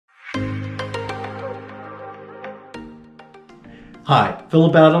Hi,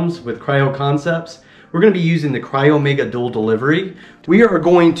 Philip Adams with Cryo Concepts. We're going to be using the CryOmega Dual Delivery. We are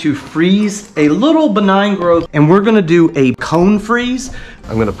going to freeze a little benign growth, and we're going to do a cone freeze.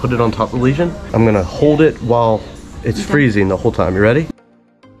 I'm going to put it on top of the lesion. I'm going to hold it while it's freezing the whole time. You ready?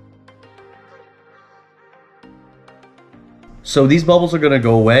 So these bubbles are going to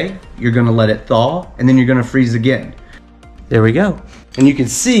go away. You're going to let it thaw, and then you're going to freeze again. There we go. And you can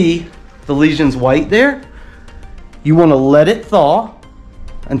see the lesion's white there. You want to let it thaw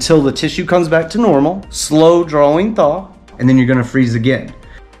until the tissue comes back to normal, slow drawing thaw, and then you're going to freeze again.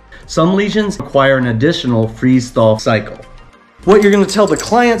 Some lesions require an additional freeze-thaw cycle. What you're going to tell the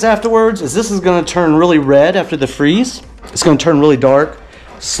clients afterwards is this is going to turn really red after the freeze. It's going to turn really dark,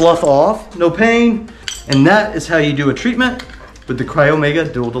 slough off, no pain, and that is how you do a treatment with the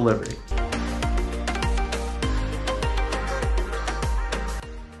CryOmega Dual Delivery.